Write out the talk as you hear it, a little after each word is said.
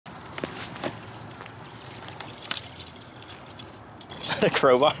The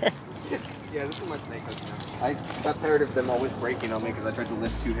crowbar. Yeah, this is my snake hook now. I got tired of them always breaking on me because I tried to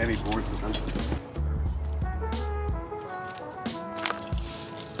lift 2 heavy boards with them.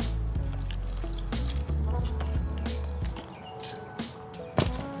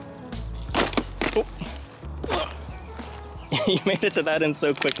 You made it to that end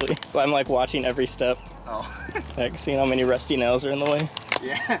so quickly. I'm like watching every step. Oh. Like seeing how many rusty nails are in the way.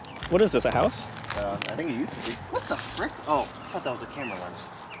 Yeah. What is this, a house? I think it used to be. What the frick? Oh, I thought that was a camera lens.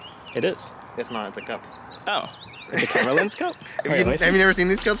 It is. It's not, it's a cup. Oh. It's a camera lens cup? Have you never seen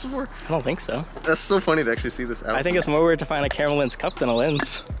these cups before? I don't think so. That's so funny to actually see this out. I think it's more weird to find a camera lens cup than a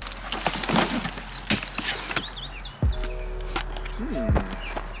lens.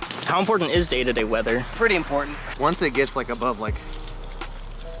 How important is day-to-day weather? Pretty important. Once it gets like above like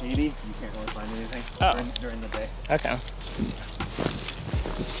 80, you can't really find anything during the day. Okay.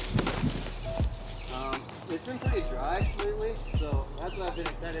 It's been pretty dry lately, so that's why I've been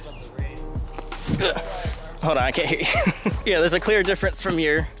excited about the rain. Hold on, I can't hear you. Yeah, there's a clear difference from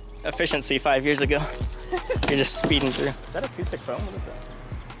your efficiency 5 years ago. You're just speeding through. Is that acoustic foam? What is that?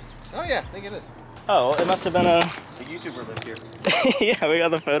 Oh yeah, I think it is. Oh, it must have been a YouTuber lived here. yeah, we got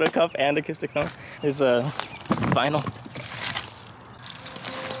the photo cup and acoustic foam. There's a vinyl.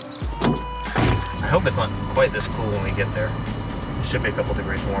 I hope it's not quite this cool when we get there. It should be a couple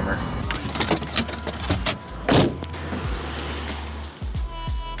degrees warmer.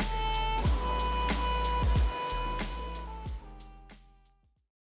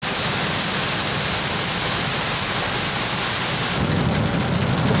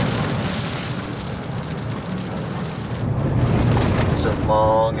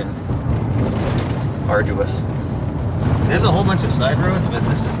 Long and arduous. There's a whole bunch of side roads, but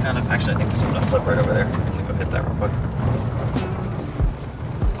this is kind of, actually I think this is gonna flip right over there. I'm gonna go hit that real quick.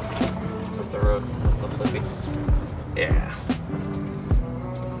 Is this the road? Is the flippy? Yeah.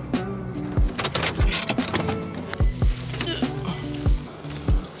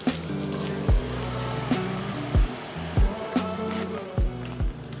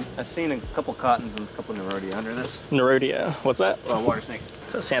 I've seen a couple cottons and a couple neurodia under this. Neurodia, what's that? Water snakes.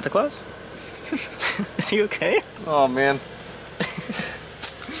 Is that Santa Claus? Is he okay? Oh man.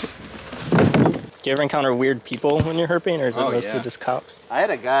 Do you ever encounter weird people when you're herping, or is it mostly yeah. just cops? I had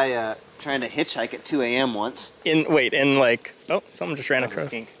a guy trying to hitchhike at 2 a.m. once. In like, oh, someone just ran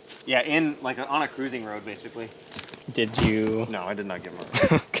across. Yeah, in like on a cruising road basically. Did you? No, I did not get one.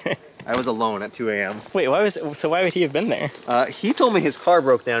 Okay. I was alone at 2 a.m. Wait, why would he have been there? He told me his car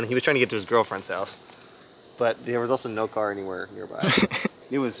broke down and he was trying to get to his girlfriend's house. But there was also no car anywhere nearby.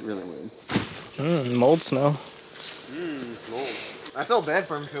 It was really weird. Mold smell. Mold. I felt bad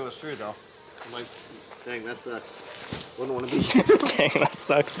for him if it was true though. I'm like, dang, that sucks. Wouldn't want to be here. Dang, that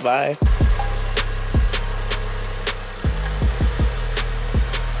sucks, bye.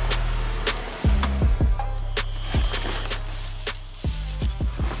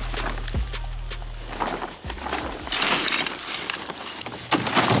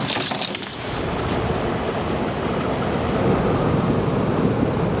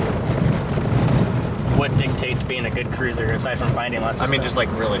 What dictates being a good cruiser aside from finding lots of stuff? Just like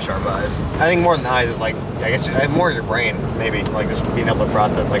really sharp eyes. I think more than the eyes is like, I guess more your brain, maybe. Like just being able to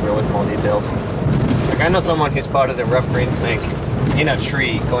process like really small details. Like I know someone who spotted a rough green snake in a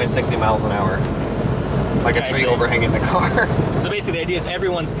tree going 60 miles an hour. Like a tree overhanging the car. So basically the idea is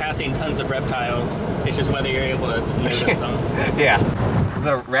everyone's passing tons of reptiles. It's just whether you're able to notice them. Yeah. Is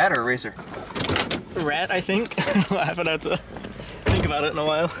that a rat or a racer? Rat, I think. I haven't had to think about it in a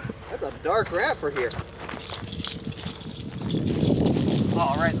while. That's a dark rat for here.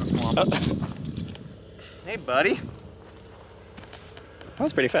 Oh, right in the swamp. Oh. Hey, buddy. That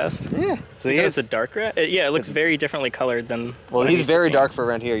was pretty fast. Yeah. So it's a dark rat? Yeah, it looks very differently colored than... Well, he's very dark for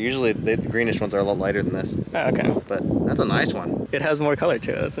around here. Usually the greenish ones are a lot lighter than this. Oh, okay. But that's a nice one. It has more color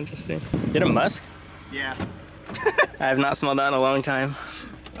to it. That's interesting. Did it musk? Yeah. I have not smelled that in a long time.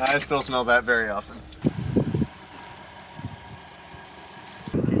 I still smell that very often.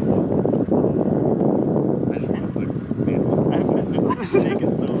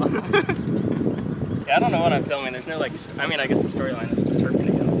 Yeah, I don't know what I'm filming. There's no like, I mean, I guess the storyline is just herping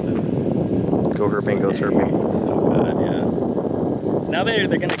again and stuff. GoHerping goes herping. Oh god, yeah. Now they're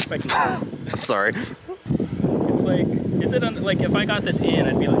gonna expect me. I'm sorry. It's like, is it like if I got this in,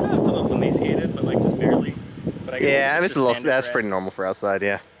 I'd be like, oh, it's a little emaciated, but like just barely. But I guess yeah, it's a little. That's pretty normal for outside.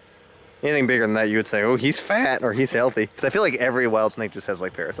 Yeah. Anything bigger than that, you would say, oh, he's fat or he's healthy. Because I feel like every wild snake just has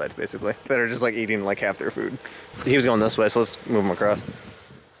like parasites, basically, that are just like eating like half their food. He was going this way, so let's move him across.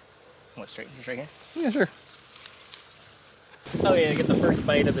 What, straight here? Yeah, sure. Oh yeah, get the first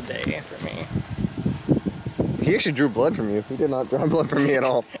bite of the day for me. He actually drew blood from you. He did not draw blood from me at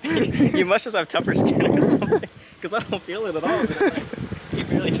all. You must just have tougher skin or something. Because I don't feel it at all. He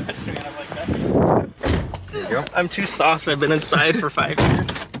barely touched me and I'm like, touching. There you go. I'm too soft. I've been inside for 5 years.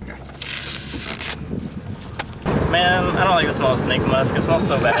 Man, I don't like the smell of snake musk. It smells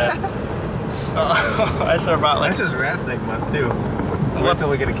so bad. Oh, I should have brought like... That's just rat snake musk too. Wait What's...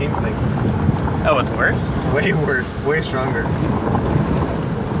 until we get a king snake. Oh, it's worse? It's way worse. Way stronger.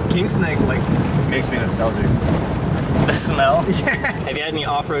 King snake like makes me nostalgic. The smell? Yeah. Have you had any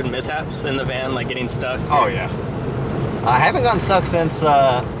off-road mishaps in the van, like getting stuck? Oh yeah. I haven't gotten stuck since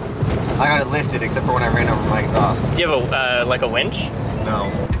I got it lifted, except for when I ran over my exhaust. Do you have a like a winch? No.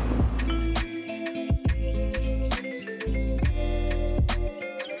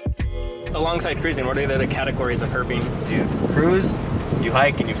 Alongside cruising, what are the other categories of herping? Dude, cruise, you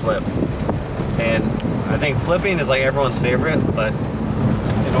hike and you flip. And I think flipping is like everyone's favorite, but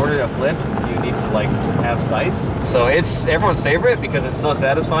in order to flip, you need to like have sights. So it's everyone's favorite because it's so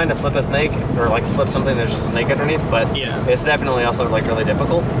satisfying to flip a snake or like flip something there's just a snake underneath, but yeah, it's definitely also like really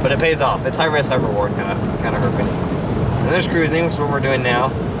difficult, but it pays off. It's high risk, high reward kind of herping. And there's cruising, which is what we're doing now,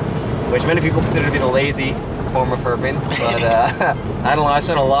 which many people consider to be the lazy form of herping, but I don't know, I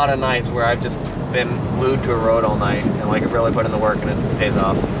spent a lot of nights where I've just been glued to a road all night and like really put in the work and it pays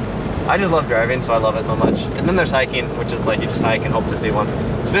off. I just love driving, so I love it so much. And then there's hiking, which is like you just hike and hope to see one.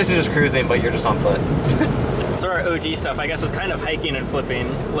 It's basically just cruising, but you're just on foot. So our OG stuff, I guess, was kind of hiking and flipping,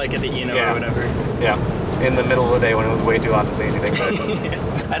 like at the or whatever. Yeah, in the middle of the day when it was way too hot to see anything.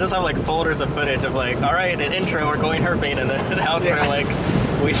 I just have like folders of footage of like, all right, an intro, we're going herping, and then an outro, like,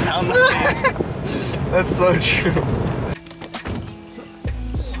 we found nothing. That's so true.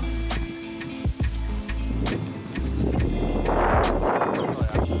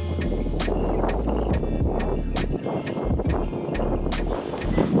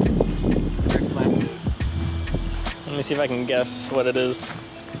 Let me see if I can guess what it is.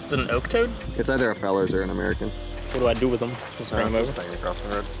 Is it an oak toad? It's either a Fellers or an American. What do I do with them? Just bring them over? Just across the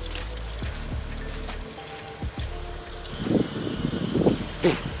road.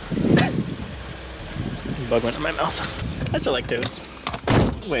 Bug went in my mouth. I still like toads.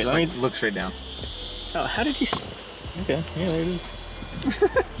 Wait, let me look straight down. Oh, how did you okay, yeah, there it is.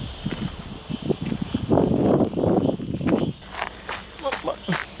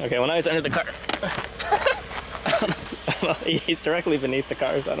 Okay, when I was under the car. I don't know. He's directly beneath the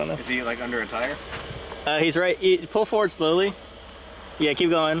cars, I don't know. Is he like under a tire? He's right. Pull forward slowly. Yeah, keep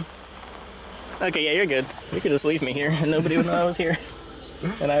going. Okay, yeah, you're good. You could just leave me here and nobody would know I was here.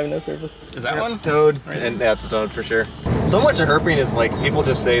 And I have no service. Is that one? Toad. Right, and that's toad for sure. So much of herping is like people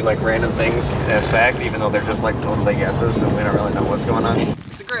just say like random things as fact, even though they're just like totally guesses and we don't really know what's going on.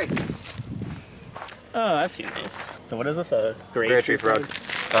 It's a gray. Oh, I've seen these. So what is this? A gray tree frog?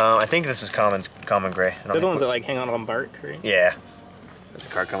 I think this is common gray. They're the ones that like hang on bark, right? Yeah. There's a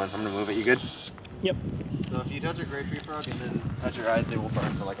car coming. I'm gonna move it. You good? Yep. So if you touch a gray tree frog and then touch your eyes, they will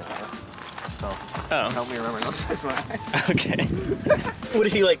burn for like an hour. So help me remember not to touch my eyes. Okay. What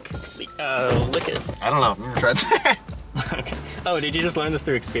if you like lick it? I don't know. I've never tried that. Okay. Oh, did you just learn this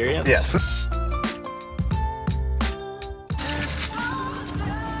through experience? Yes.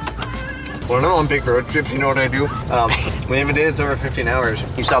 When I'm on big road trips, you know what I do? When a day it's over 15 hours,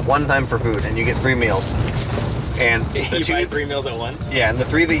 you stop one time for food and you get 3 meals. And you buy 3 meals at once? Yeah, and the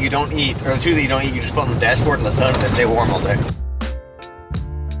 3 that you don't eat, or the 2 that you don't eat, you just put on the dashboard in the sun and they stay warm all day.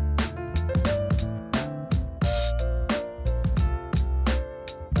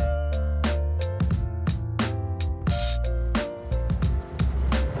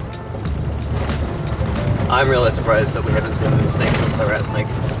 I'm really surprised that we haven't seen a snake since the rat snake.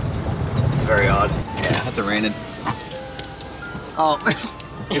 It's very odd. Yeah, that's a reined. Oh,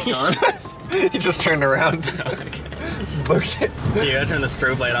 it's gone. He just turned around. Okay. Booked it. You gotta turn the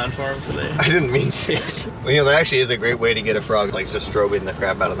strobe light on for him so they... I didn't mean to. Well, you know, that actually is a great way to get a frog, like just strobing the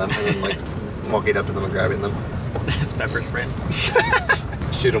crap out of them and then like walking up to them and grabbing them. Just pepper spray.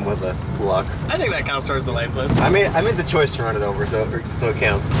 Shoot them with a block. I think that counts towards the life lift. I made the choice to run it over, so it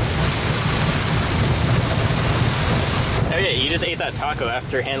counts. Oh yeah, you just ate that taco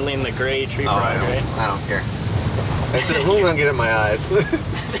after handling the gray tree frog, right? I don't care. It's only gonna get in my eyes.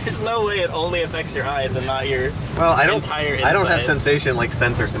 There's no way it only affects your eyes and not your entire inside. I don't have sensation like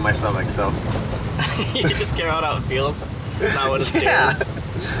sensors in my stomach, so. You just care about how it feels, not what it's doing. Yeah.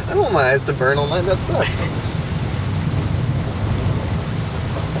 I don't want my eyes to burn all night, that sucks.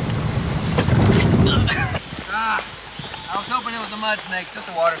 I was hoping it was a mud snake, just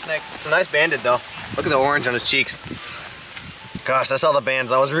a water snake. It's a nice banded though. Look at the orange on his cheeks. Gosh, I saw the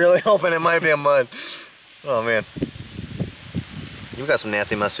bands. I was really hoping it might be a mud. Oh man. You've got some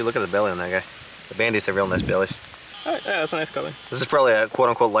nasty musk too. Look at the belly on that guy. The bandies have real nice bellies. Oh, yeah, that's a nice color. This is probably a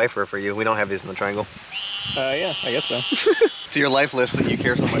quote-unquote lifer for you. We don't have these in the triangle. Yeah, I guess so. To your life list that you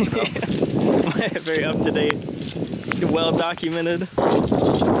care so much about. Very up-to-date, well-documented. Ooh,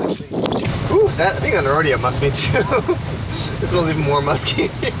 I think that rodeo must be too. It smells even more musky.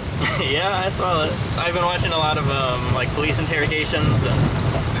 Yeah, I smell it. I've been watching a lot of like police interrogations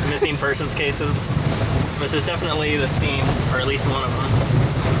and missing persons cases. This is definitely the scene, or at least one of them.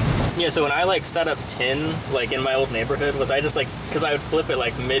 Yeah, so when I like set up tin, like in my old neighborhood, was I just like, because I would flip it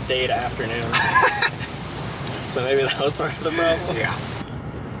like midday to afternoon. So maybe that was part of the problem. Yeah.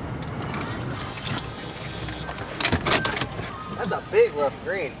 That's a big rough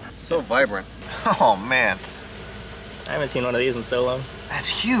green. So vibrant. Oh man. I haven't seen one of these in so long. That's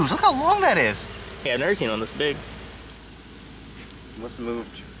huge. Look how long that is. Yeah, I've never seen one this big. Must have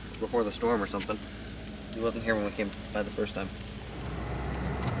moved before the storm or something. He wasn't here when we came by the first time.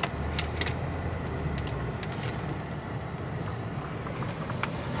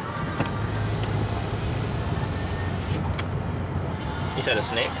 You said a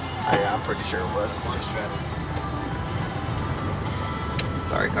snake? Yeah, I'm pretty sure it was.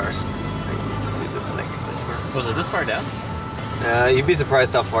 Sorry, cars. I need to see the snake. Was it this far down? You'd be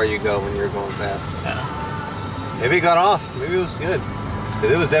surprised how far you go when you're going fast. Yeah. Maybe it got off. Maybe it was good. But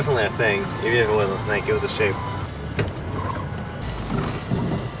it was definitely a thing. Even if it wasn't a snake, it was a shape.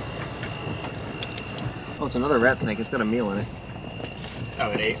 Oh, it's another rat snake. It's got a meal in it. Oh,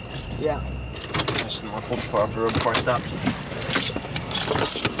 it ate? Yeah. I just didn't want to pull too far off the road before I stopped.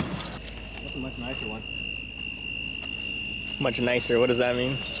 That's a much nicer one. Much nicer, what does that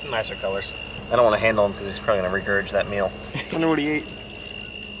mean? Just nicer colors. I don't want to handle him because he's probably going to regurge that meal. I wonder what he ate.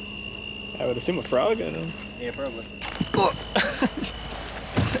 I would assume a frog, I don't know. Yeah, probably.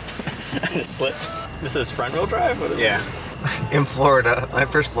 I just slipped. This is front wheel drive? What is Yeah. In Florida, my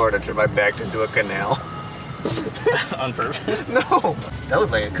first Florida trip, I backed into a canal. On purpose? No! That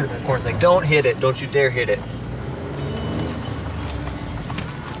looked like it could have been a corn snake. Don't hit it. Don't you dare hit it.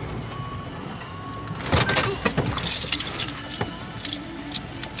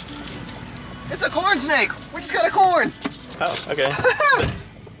 It's a corn snake! We just got a corn! Oh, okay.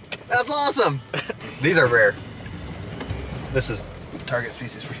 That's awesome! These are rare. This is target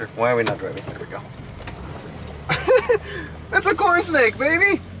species for sure. Why are we not driving? There we go. That's a corn snake,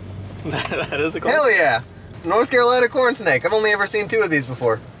 baby! That is a corn Hell yeah! North Carolina corn snake. I've only ever seen 2 of these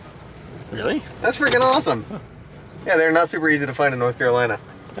before. Really? That's freaking awesome. Huh. Yeah, they're not super easy to find in North Carolina.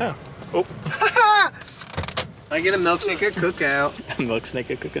 Oh. Oh. I get a milkshake at cookout. Milk snake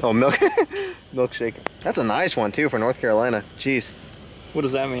at cookout. Oh, milkshake. That's a nice one too for North Carolina. Jeez. What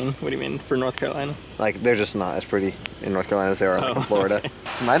does that mean? What do you mean for North Carolina? Like they're just not as pretty in North Carolina as they are like in Florida. Okay.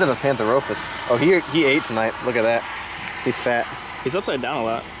 Might have a Pantherophis. Oh, he ate tonight. Look at that. He's fat. He's upside down a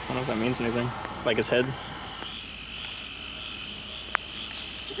lot. I don't know if that means anything. Like his head.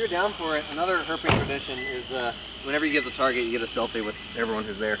 If you're down for it, another herping tradition is whenever you get the target, you get a selfie with everyone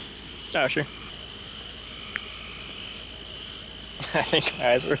who's there. Oh, sure. I think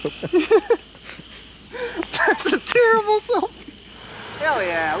my eyes were open. That's a terrible selfie. Hell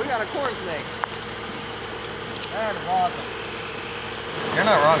yeah, we got a corn snake. That is awesome. You're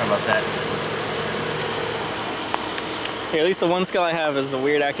not wrong about that. Hey, at least the one skill I have is a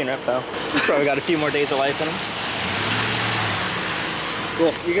weird acting reptile. He's probably got a few more days of life in him.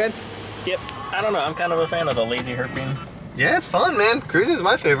 Cool. You good? Yep. I don't know. I'm kind of a fan of the lazy herping. Yeah, it's fun, man. Cruising's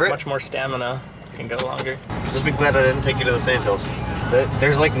my favorite. Much more stamina. Can go longer. Just be glad I didn't take you to the sandhills.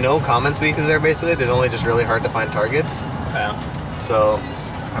 There's like no common species there basically. There's only just really hard to find targets. Yeah. So,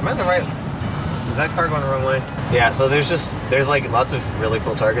 am I in the right? Is that car going the wrong way? Yeah, so there's like lots of really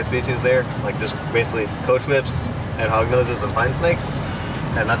cool target species there. Like just basically coach whips and hognoses and pine snakes.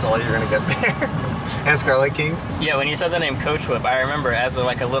 And that's all you're gonna get there. And scarlet kings. Yeah, when you said the name coach whip, I remember as a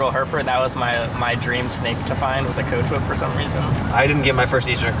little herper, that was my dream snake to find, was a coach whip for some reason. I didn't get my first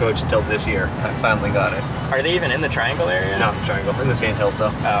Eastern coach until this year. I finally got it. Are they even in the triangle area? No, triangle. In the sandhills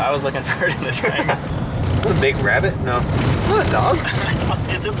though. Oh, I was looking for it in the triangle. What a big rabbit? No. What a dog?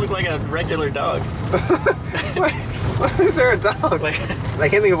 It just looked like a regular dog. Why is there a dog? Like, I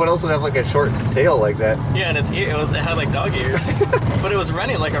can't think of what else would have like a short tail like that. Yeah, and it had like dog ears. But it was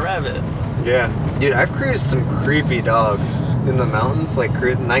running like a rabbit. Yeah. Dude, I've cruised some creepy dogs in the mountains, like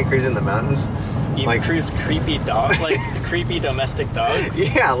night cruising in the mountains. You've like cruised creepy dogs, like creepy domestic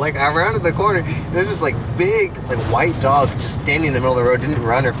dogs? Yeah, like I rounded the corner, there's this like big, like white dog just standing in the middle of the road, didn't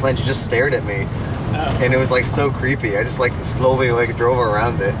run or flinch, just stared at me. Oh. And it was like so creepy. I just like slowly like drove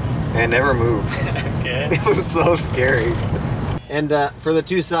around it and it never moved. Okay. It was so scary. And for the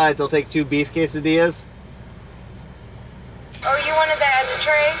 2 sides, I'll take 2 beef quesadillas. Oh, you wanted that as a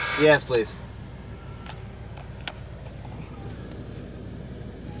tray? Yes, please.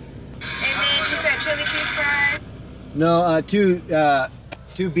 chili cheese fries? No,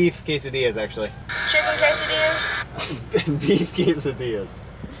 two beef quesadillas actually. Chicken quesadillas? Beef quesadillas.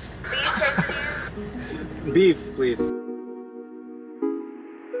 Beef quesadillas? Beef, please.